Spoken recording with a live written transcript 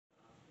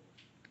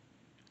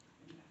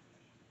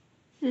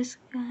This,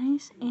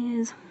 guys,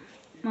 is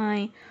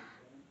my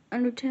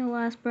Undertale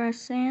Last Brass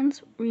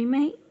Sands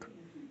remake.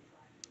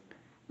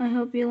 I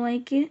hope you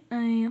like it.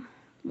 I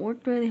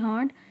worked really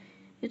hard.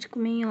 It took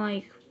me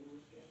like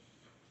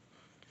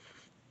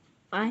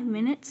 5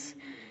 minutes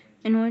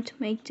in order to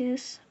make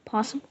this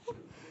possible.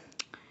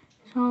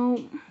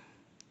 So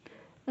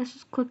let's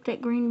just click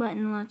that green button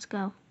and let's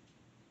go.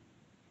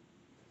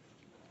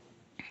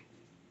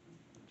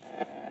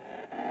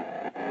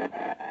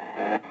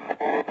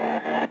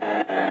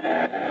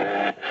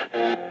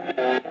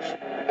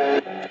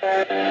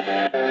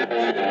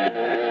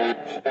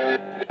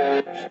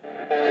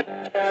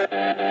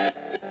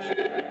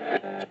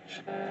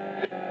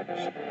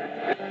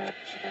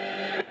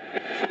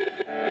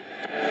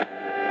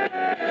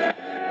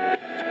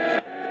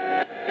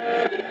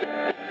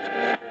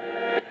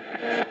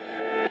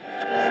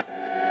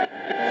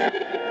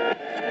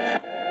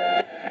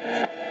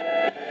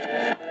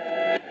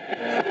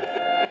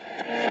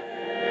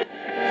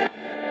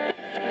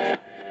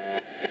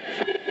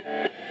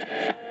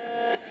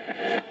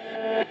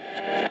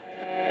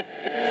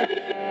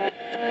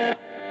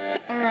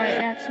 Alright,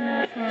 that's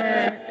enough for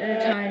the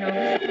title.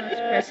 Let's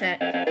press it.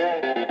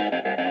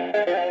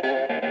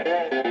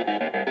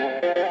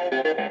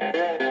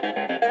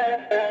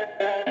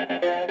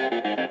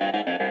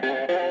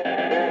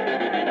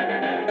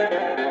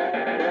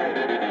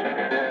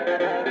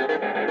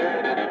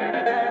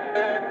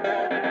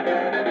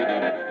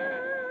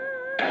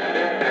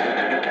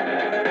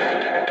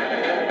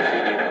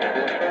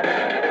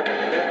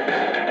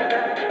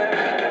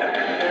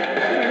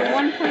 For the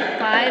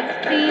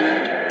 1.5 theme,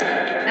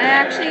 I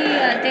actually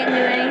didn't do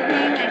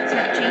anything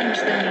except change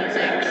the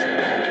music. So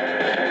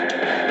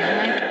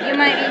you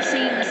might be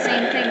seeing the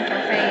same thing for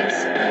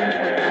phase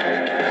 1.5.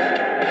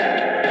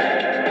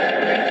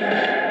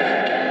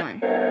 Come on.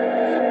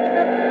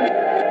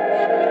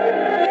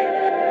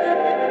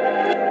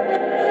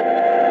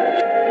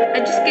 I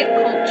just get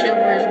cold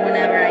shivers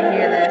whenever I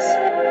hear this.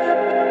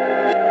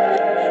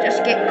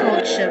 Just get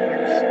cold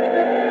shivers.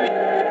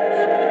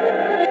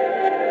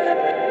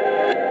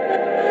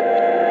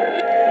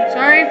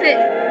 Sorry if it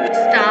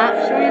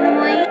stops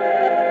randomly,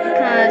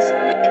 because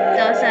it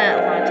does that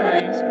a lot of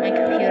times. My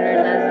computer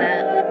does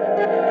that.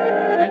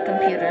 My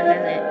computer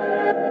does it.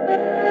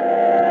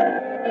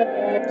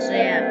 So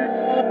yeah.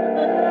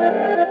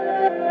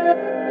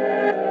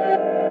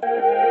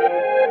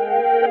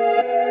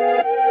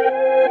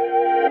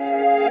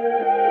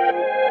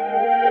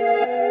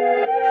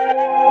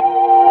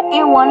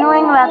 You're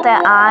wondering about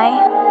that eye?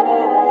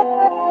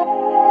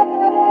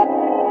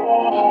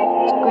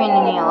 It's green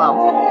and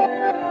yellow.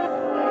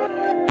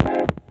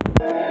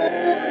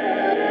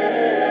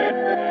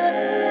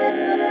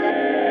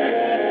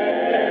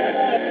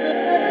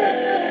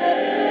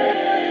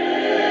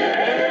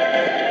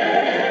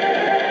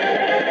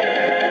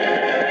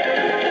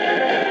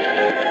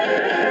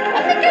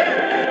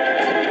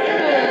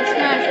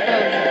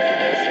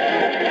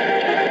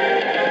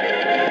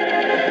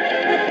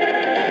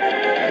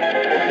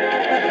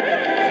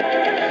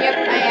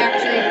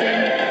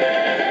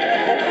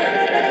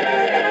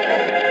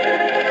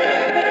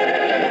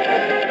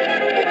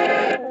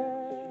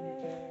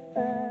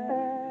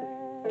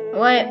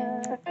 What?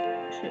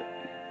 Shoot.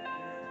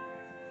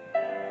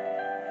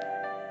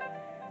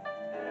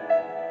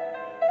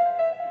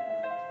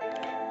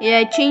 Yeah,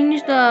 I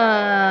changed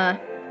the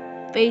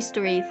phase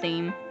 3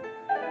 theme.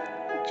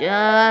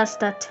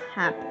 Just a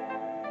tap.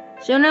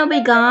 Soon it'll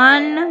be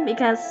gone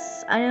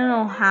because I don't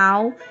know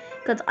how.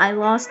 Because I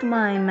lost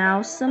my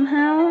mouse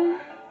somehow.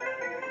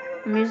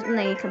 I'm using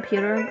the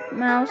computer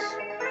mouse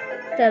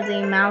instead of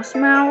the mouse.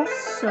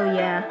 So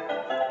yeah.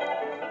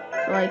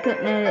 So I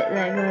couldn't edit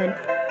that good.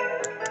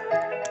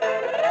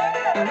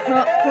 And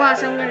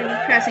plus, I'm going to be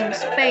pressing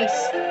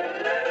space.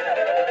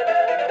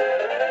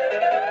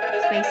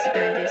 Space is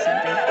going to do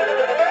something.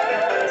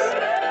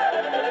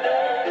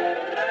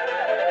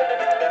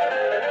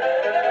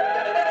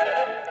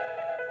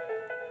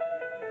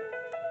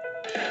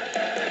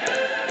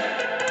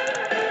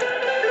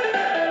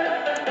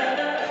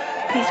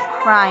 He's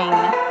crying,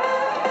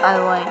 by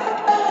the way.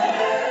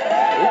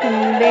 You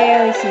can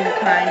barely see the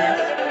cryiness.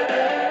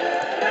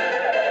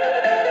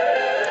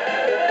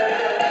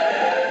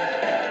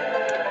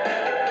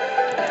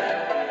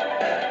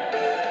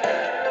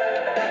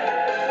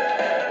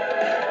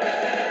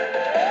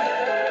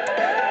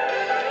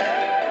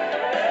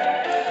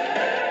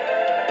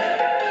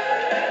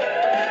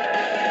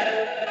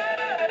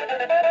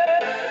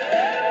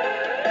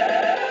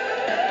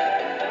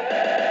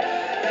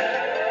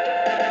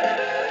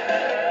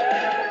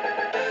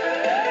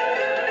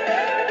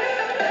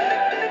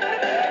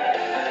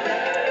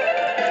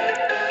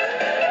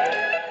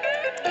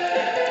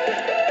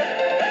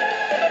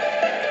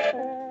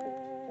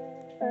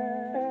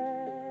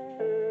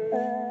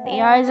 The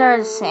eyes are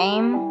the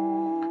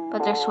same,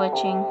 but they're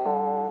switching.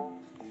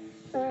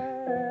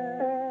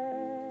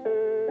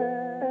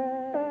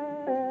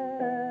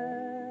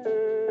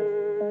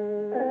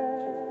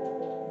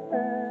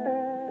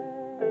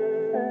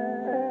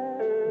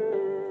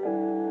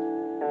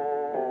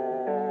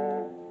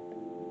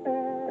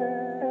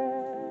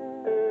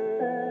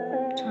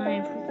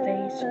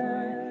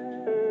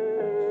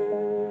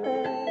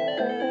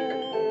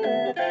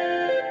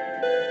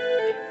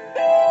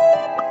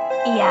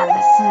 Yeah,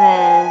 this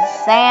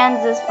is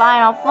Sans'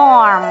 final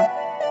form.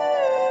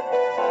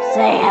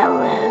 Say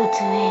hello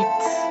to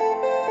it.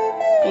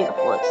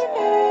 Beautiful.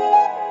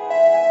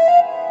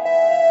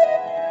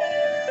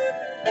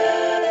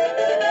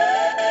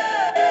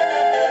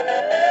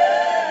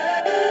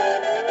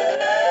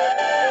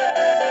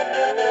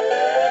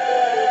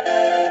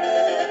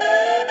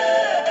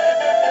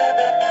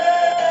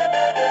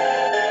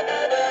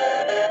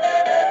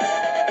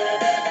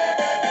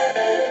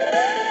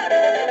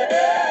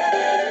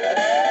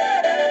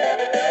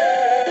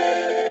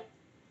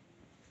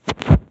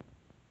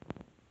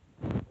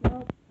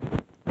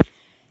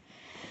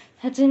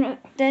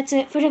 That's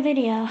it for the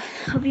video.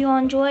 Hope you all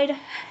enjoyed.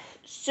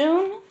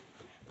 Soon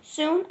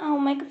I'll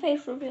make a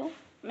face reveal.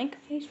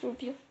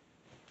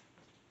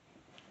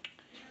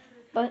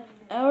 But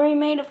I already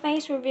made a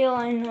face reveal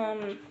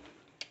on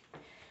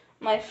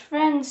my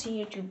friend's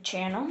YouTube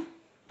channel.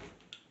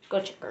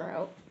 Go check her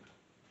out.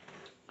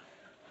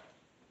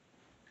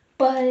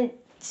 But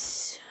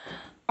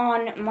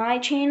on my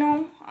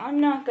channel, I'm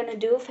not gonna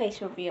do a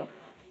face reveal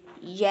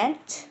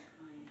yet.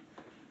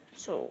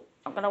 So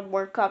I'm gonna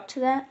work up to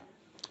that.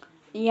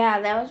 Yeah,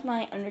 that was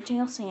my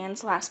Undertale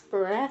Sans Last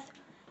Breath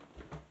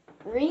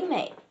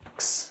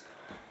remix.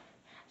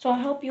 So I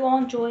hope you all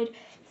enjoyed.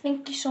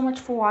 Thank you so much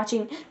for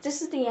watching.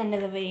 This is the end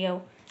of the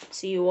video.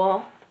 See you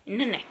all in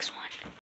the next one.